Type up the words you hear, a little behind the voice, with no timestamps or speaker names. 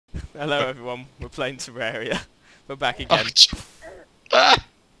Hello everyone, we're playing Terraria. We're back again. Ah!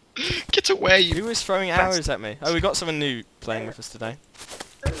 Get away, you... Who was throwing arrows at me? Oh, we got someone new playing with us today.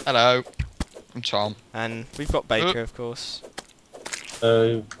 Hello, I'm Tom. And we've got Baker, of course.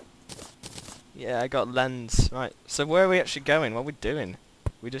 Yeah, I got Lens. Right, so where are we actually going? What are we doing?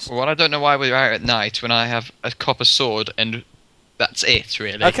 We just... Well, I don't know why we're out at night when I have a copper sword and that's it,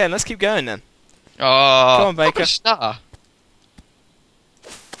 really. Okay, let's keep going then. Oh, come on, Baker. A star.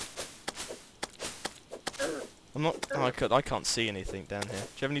 I'm not... Oh, I can't see anything down here. Do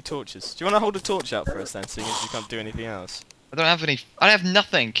you have any torches? Do you want to hold a torch out for us then, seeing as you can't do anything else? I don't have any... I have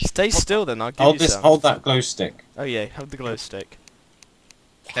nothing. Stay still then, I'll give you some. Hold that glow stick. Oh yeah, hold the glow stick.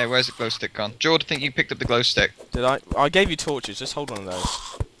 Okay, where's the glow stick gone? George, I think you picked up the glow stick. Did I? I gave you torches, just hold one of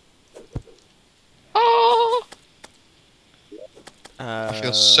those. Oh! I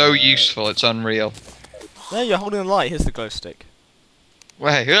feel so useful, it's unreal. There, you're holding a light, here's the glow stick.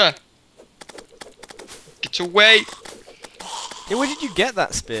 Wait, Get away! Yeah, where did you get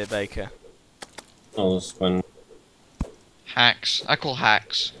that spear, Baker? Oh, this one. Hacks. I call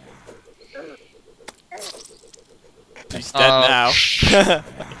hacks. He's dead now.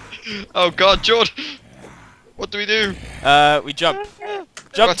 Oh god, George! What do we do? We jump.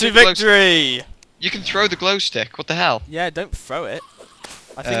 Jump to victory! You can throw the glow stick, what the hell? Yeah, don't throw it.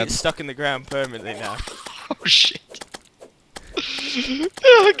 I think it's stuck in the ground permanently now. Oh shit.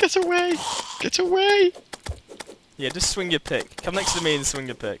 Oh, get away! Get away! Yeah, just swing your pick. Come next to me and swing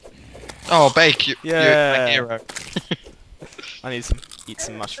your pick. Oh, Bake, you're Yeah. my hero. I need some, eat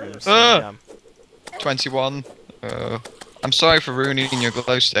some mushrooms. 21. I'm sorry for ruining your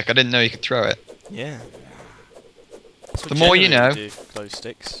glow stick. I didn't know you could throw it. Yeah. The more you know. Do, glow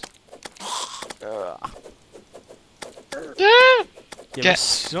sticks. Yeah. Yeah,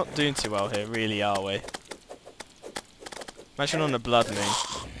 we're not doing too well here, really, are we? Imagine on a blood moon.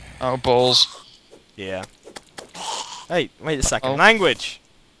 Oh, balls. Yeah. Hey, wait a second. Uh-oh. Language!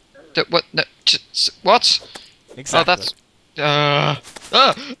 What? No, what? Exactly. Oh,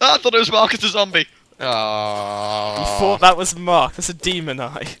 that's... I thought it was Marcus the zombie. Oh. You thought that was Mark. That's a demon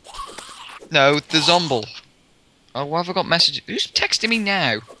eye. No, the zomble. Oh, why have I got messages? Who's texting me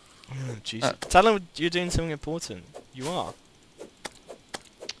now? Oh, Jesus. Tell him you're doing something important. You are.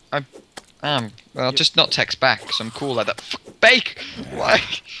 Well, just not text back, because I'm cool like that. Bake! Why?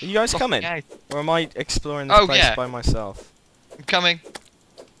 Are you guys coming? Yeah. Or am I exploring this place by myself? I'm coming.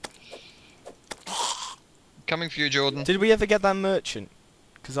 Coming for you, Jordan. Did we ever get that merchant?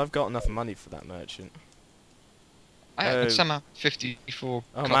 Because I've got enough money for that merchant. I had somehow 54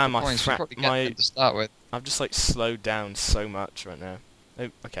 oh copper man, coins. We'll probably get them to start with. I've just like slowed down so much right now. Oh,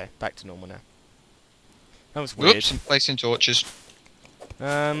 okay, back to normal now. That was weird. Whoops, I'm placing torches.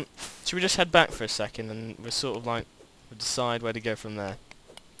 Should we just head back for a second and we'll sort of like we'll decide where to go from there?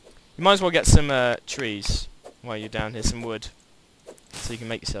 You might as well get some trees while you're down here, some wood, so you can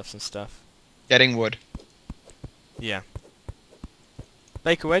make yourself some stuff. Getting wood. Yeah.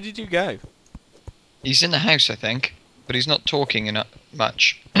 Baker, where did you go? He's in the house, I think, but he's not talking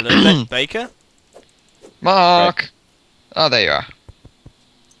much. Hello, Baker? Mark! Right. Oh, there you are.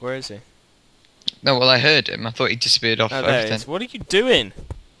 Where is he? No, well, I heard him. I thought he disappeared off Oh, there he everything. is. What are you doing?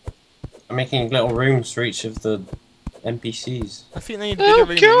 I'm making little rooms for each of the NPCs. I think they need a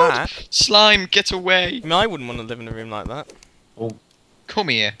bigger room than that. Slime, get away! I mean, I wouldn't want to live in a room like that. Oh, Come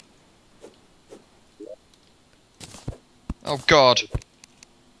here. Oh, God.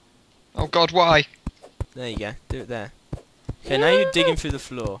 Oh, God, why? There you go. Do it there. Okay, now you're digging through the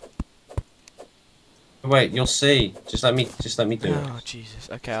floor. wait, you'll see. Just let me do it. Oh, Jesus.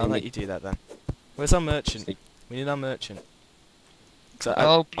 Okay, I'll let you do that then. Where's our merchant? We need our merchant.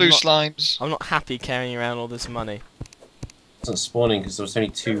 Oh, blue slimes. I'm not happy carrying around all this money. It wasn't spawning because there was only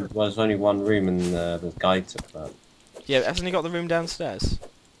two. Well, there's only one room, and the guide took that. Yeah, hasn't he got the room downstairs?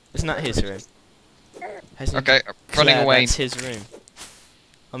 Isn't that his room? Okay, running away. That's his room.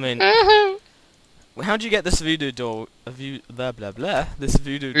 I mean, how'd you get this voodoo doll? This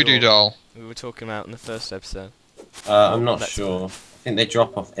voodoo doll. we were talking about in the first episode. I'm not sure. I think they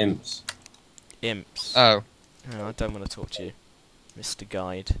drop off imps. Imps. Oh. Oh, I don't want to talk to you, Mr.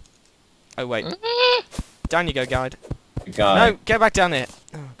 Guide. Oh wait. Down you go, Guide. The guy. No, get back down here.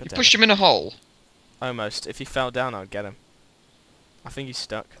 Oh, You pushed him in a hole. Almost. If he fell down, I'd get him. I think he's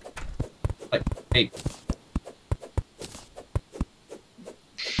stuck. Hey,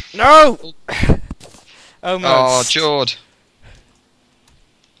 No! Almost. Oh, Jord.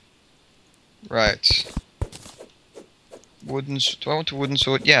 Right. Wooden. Do I want a wooden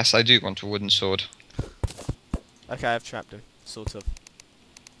sword? Yes, I do want a wooden sword. Okay, I've trapped him. Sort of.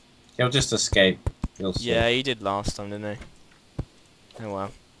 he'll just escape. You'll see. Yeah, he did last time, didn't he? Oh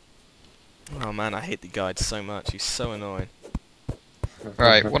well. Oh man, I hate the guide so much. He's so annoying.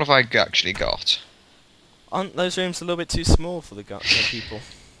 Right, what have I actually got? Aren't those rooms a little bit too small for the people?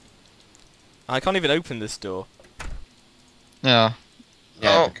 I can't even open this door. Yeah.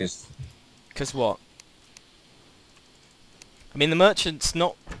 Yeah, Oh. because Because what? I mean, the merchant's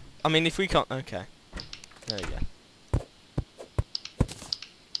not... I mean, if we can't... Okay. There you go.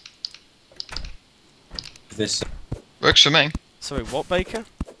 this. Works for me. Sorry, what, Baker?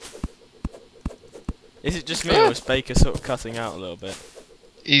 Is it just me, or is Baker sort of cutting out a little bit?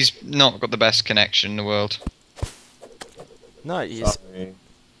 He's not got the best connection in the world. No, he's... Sorry.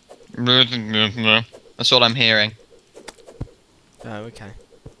 That's all I'm hearing. Oh, okay.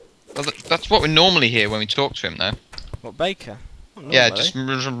 Well, that's what we normally hear when we talk to him, though. What, Baker? Not Yeah, normally. just.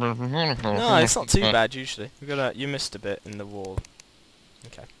 No, it's not too bad usually. We got you missed a bit in the wall.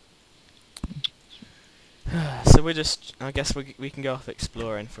 Okay. So we're just. I guess we can go off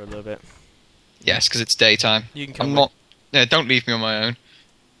exploring for a little bit. Yes, because it's daytime. You can come. I'm with- not. Yeah, don't leave me on my own.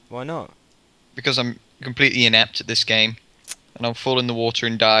 Why not? Because I'm completely inept at this game, and I'll fall in the water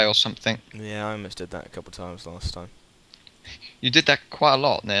and die or something. Yeah, I almost did that a couple times last time. You did that quite a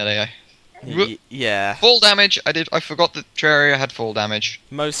lot nearly. Yeah. Fall damage. I forgot that Terraria had fall damage.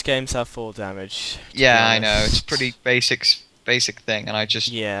 Most games have fall damage. to be Yeah, I know. It's honest. pretty basic thing, and I just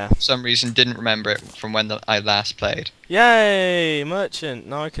Yeah. for some reason didn't remember it from when I last played. Yay, merchant!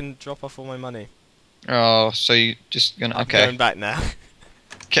 Now I can drop off all my money. Oh, so you just gonna I'm okay? going back now.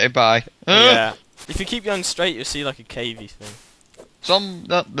 Okay, bye. Yeah. If you keep going straight, you'll see like a cavey thing.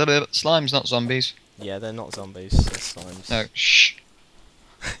 Slime's not zombies. Yeah, they're not zombies. They're slimes. No, shh.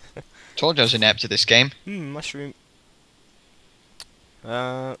 Told you I was inept at this game. Mushroom.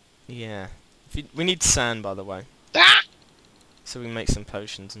 Yeah. We need sand, by the way, Ah! so we can make some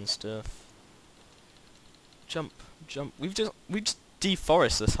potions and stuff. Jump, jump. We just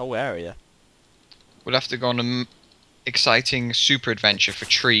deforest this whole area. We'll have to go on an exciting super adventure for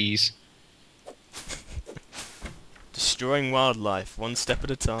trees. Destroying wildlife, one step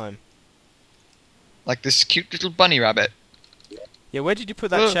at a time. Like this cute little bunny rabbit. Yeah, where did you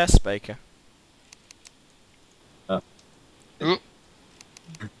put that chest, Baker? Oop,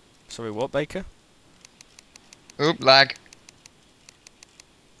 Sorry, what, Baker? oop, lag.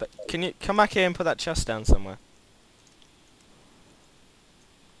 But can you come back here and put that chest down somewhere?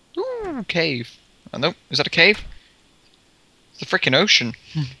 Ooh, cave. Oh no, is that a cave? It's the freaking ocean.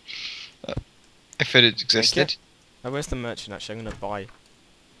 If it existed. Oh, where's the merchant actually? I'm gonna buy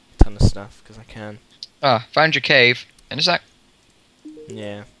a ton of stuff because I can. Ah, found your cave. And is that?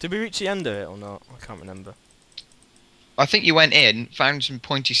 Yeah. Did we reach the end of it or not? I can't remember. I think you went in, found some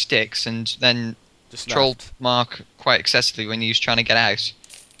pointy sticks, and then Just trolled left. Mark quite excessively when he was trying to get out.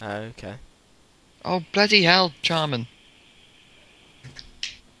 Oh, okay. Oh bloody hell, Charmin!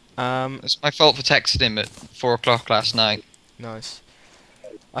 It's my fault for texting him at 4 o'clock last night. Nice.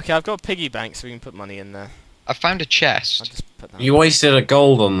 Okay, I've got a piggy bank so we can put money in there. I found a I'll chest. just put that. You wasted a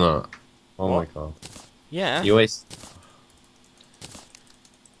gold on that. Oh What? my god. Yeah. You waste.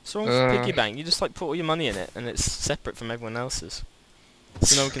 What's wrong with piggy bank? You just like put all your money in it and it's separate from everyone else's.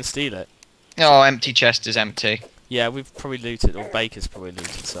 So no one can steal it. Oh, empty chest is empty. Yeah, we've probably looted, or Baker's probably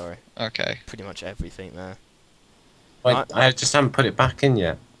looted, sorry. Okay. Pretty much everything there. Wait, I just haven't put it back in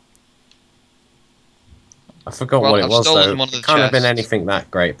yet. I forgot Well, what it I've was stolen though. one of the It can't have been chests. anything that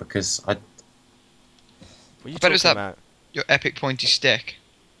great because I. What are you I bet it talking was that- about? Your epic pointy stick.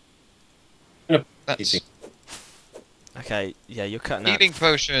 No, That's easy. Okay, yeah, you're cutting out. healing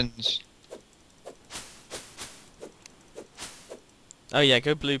potions. Oh yeah,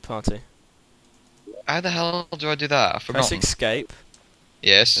 go blue party. How the hell do I do that? I've Press forgotten. escape,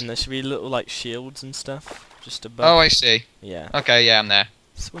 Yes. and there should be little like shields and stuff just above. Oh, I see. Yeah. Okay, yeah, I'm there.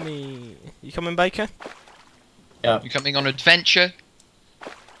 Swimmy. You coming, Baker? Yeah. You coming on adventure?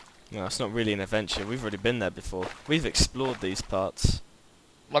 No, it's not really an adventure. We've already been there before. We've explored these parts.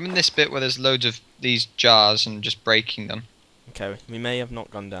 Well, I'm in this bit where there's loads of these jars and just breaking them. Okay, we may have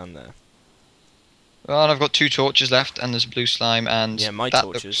not gone down there. Well, and I've got 2 torches left, and there's blue slime, and Yeah, my that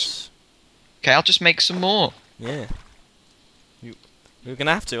torches. looks- Okay, I'll just make some more. Yeah. You're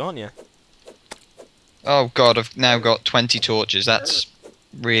gonna have to, aren't you? Oh god, I've now got 20 torches. That's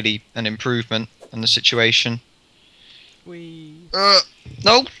really an improvement in the situation. We.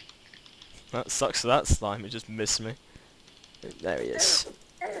 No! That sucks for that slime. It just missed me. There he is.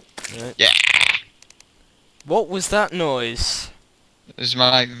 Right. Yeah! What was that noise? This is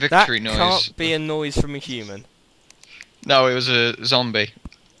my victory that noise. can't be a noise from a human. No, it was a zombie.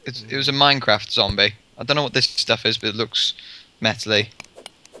 It was a Minecraft zombie. I don't know what this stuff is, but it looks metally.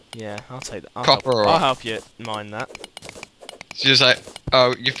 Yeah, I'll take that. Copper I'll or- help you mine that. It's just like,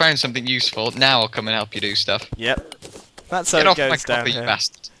 Oh, you found something useful. Now I'll come and help you do stuff. Yep. That's how Get it off my goes down copper, you here.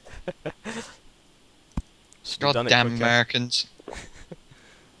 bastard. Should have done it Goddamn quicker. Americans.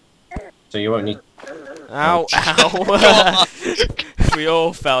 So you won't need. Ow, Go ow. on. We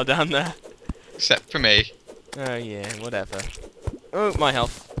all fell down there. Except for me. Oh yeah, whatever. Oh, my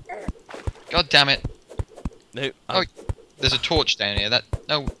health. God damn it. No. Oh, there's a torch down here.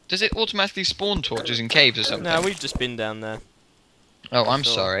 No, does it automatically spawn torches in caves or something? No, we've just been down there. Oh, I'm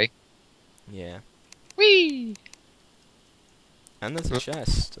Sure. sorry. Yeah. Whee! And there's a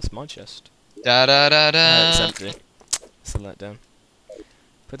chest. That's my chest. Da da da No, it's da. empty. It's a letdown.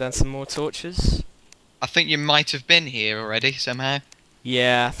 Put down some more torches. I think you might have been here already somehow.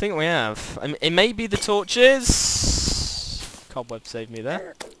 Yeah, I think we have. It may be the torches. Cobweb saved me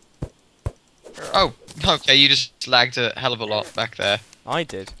there. Oh, okay, you just lagged a hell of a lot back there. I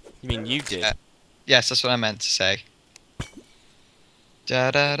did. You mean you did? Yeah. Yes, that's what I meant to say. Da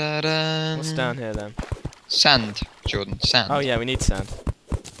da da da. What's down here then? Sand, Jordan, sand. Oh yeah, we need sand.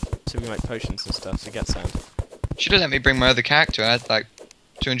 So we can make potions and stuff to get sand. Should have let me bring my other character. I had like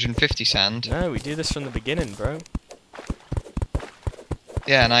 250 sand. No, we do this from the beginning, bro.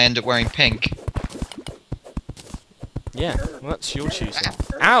 Yeah, and I end up wearing pink. Yeah, well that's your choosing.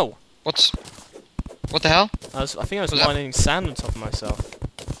 Ow! What the hell? I think I was Was that- mining sand on top of myself.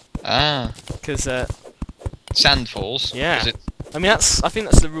 Ah, Because, sand falls. Yeah. 'Cause it- I mean I think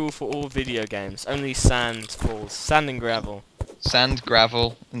that's the rule for all video games. Only sand falls. Sand and gravel. Sand,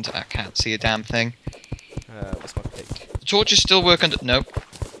 gravel, and I can't see a damn thing. What's my pick? The torches still work under. Nope.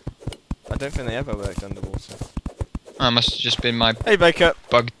 I don't think they ever worked underwater. That must have just been my Hey Baker!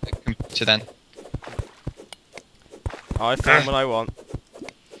 bug computer then. I found what I want.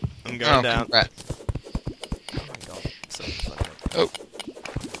 I'm going Oh, down. congrats. Oh my god. So funny.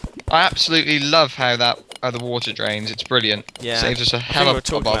 I absolutely love how the water drains. It's brilliant. Yeah. Saves us a I think hell we of were a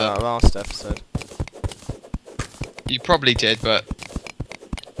talking bother. about that last episode. You probably did, but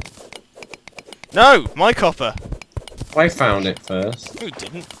No! My copper! I found it first. Who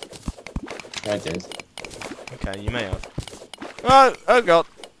didn't? I did. Okay, you may have. Oh god.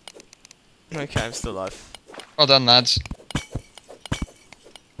 Okay, I'm still alive. well done, lads.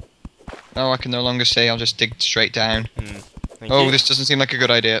 Oh, I can no longer see. I'll just dig straight down. Thank Oh, you. this doesn't seem like a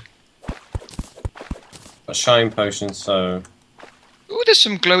good idea. A shine potion, so Ooh, there's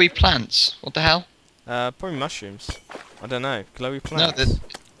some glowy plants. What the hell? Probably mushrooms. I don't know. Glowy No, plants.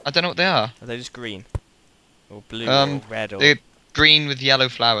 I don't know what they are. Are they just green? Or blue Um, or red or... They're green with yellow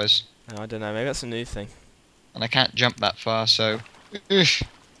flowers. Oh, I don't know, maybe that's a new thing. And I can't jump that far, so... Oof.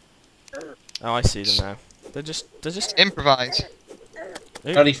 Oh, I see them now. They're just... Improvise.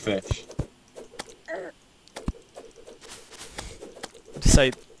 Ooh, jellyfish. to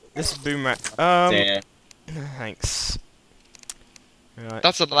say, this is boomerang. Deer. Thanks. Right.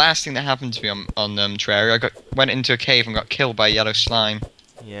 That's the last thing that happened to me on Terraria. Went into a cave and got killed by yellow slime.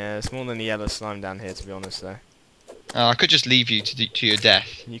 Yeah, it's more than the yellow slime down here, to be honest, though. I could just leave you to your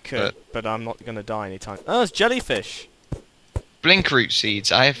death. You could, but I'm not going to die anytime. Oh, it's jellyfish! Blink root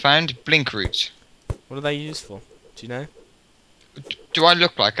seeds. I have found blink roots. What are they used for? Do you know? Do I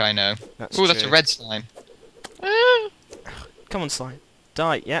look like I know? That's Ooh, that's a true. red slime. Come on, slime.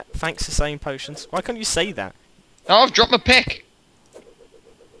 Die. Yeah, thanks for saying potions. Why can't you say that? Oh, I've dropped my pick.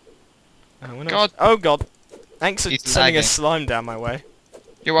 Oh, we're not... God. Oh, God. Thanks for He's sending a lagging. slime down my way.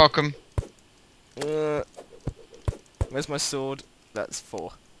 You're welcome. Where's my sword? That's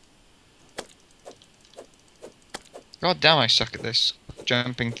 4. God damn, I suck at this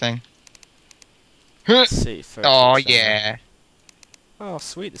jumping thing. Let's see. Oh, photos down there. yeah. Oh,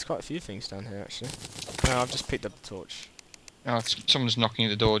 sweet. There's quite a few things down here, actually. Oh, I've just picked up the torch. Oh, someone's knocking at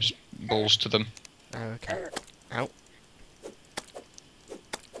the door, just balls to them. Oh, okay. Ow.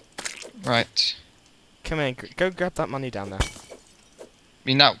 Right. Come here. Go grab that money down there. I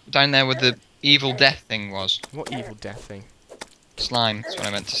mean, that down there where the evil death thing was. What evil death thing? Slime, that's what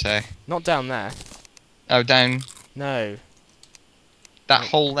I meant to say. Not down there. Oh, down No. that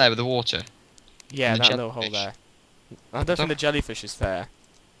hole there with the water. Yeah, And the that little hole jellyfish. there. I don't think the jellyfish is there.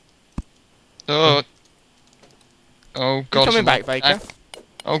 Oh. Oh, You God. coming there's a back, lot- Baker?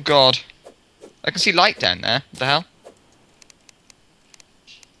 Oh, God. I can see light down there. What the hell?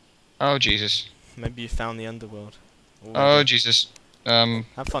 Oh, Jesus. Maybe you found the underworld. Oh, Jesus.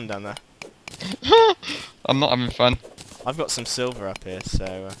 Have fun down there. I'm not having fun. I've got some silver up here,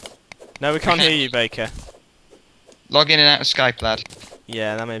 so... No, we can't hear you, Baker. Log in and out of Skype, lad.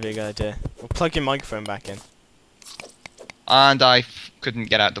 Yeah, that may be a good idea. We'll plug your microphone back in. And I couldn't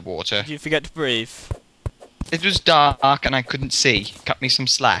get out the water. Did you forget to breathe? It was dark and I couldn't see. Cut me some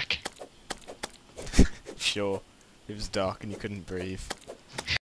slack. Sure. It was dark and you couldn't breathe.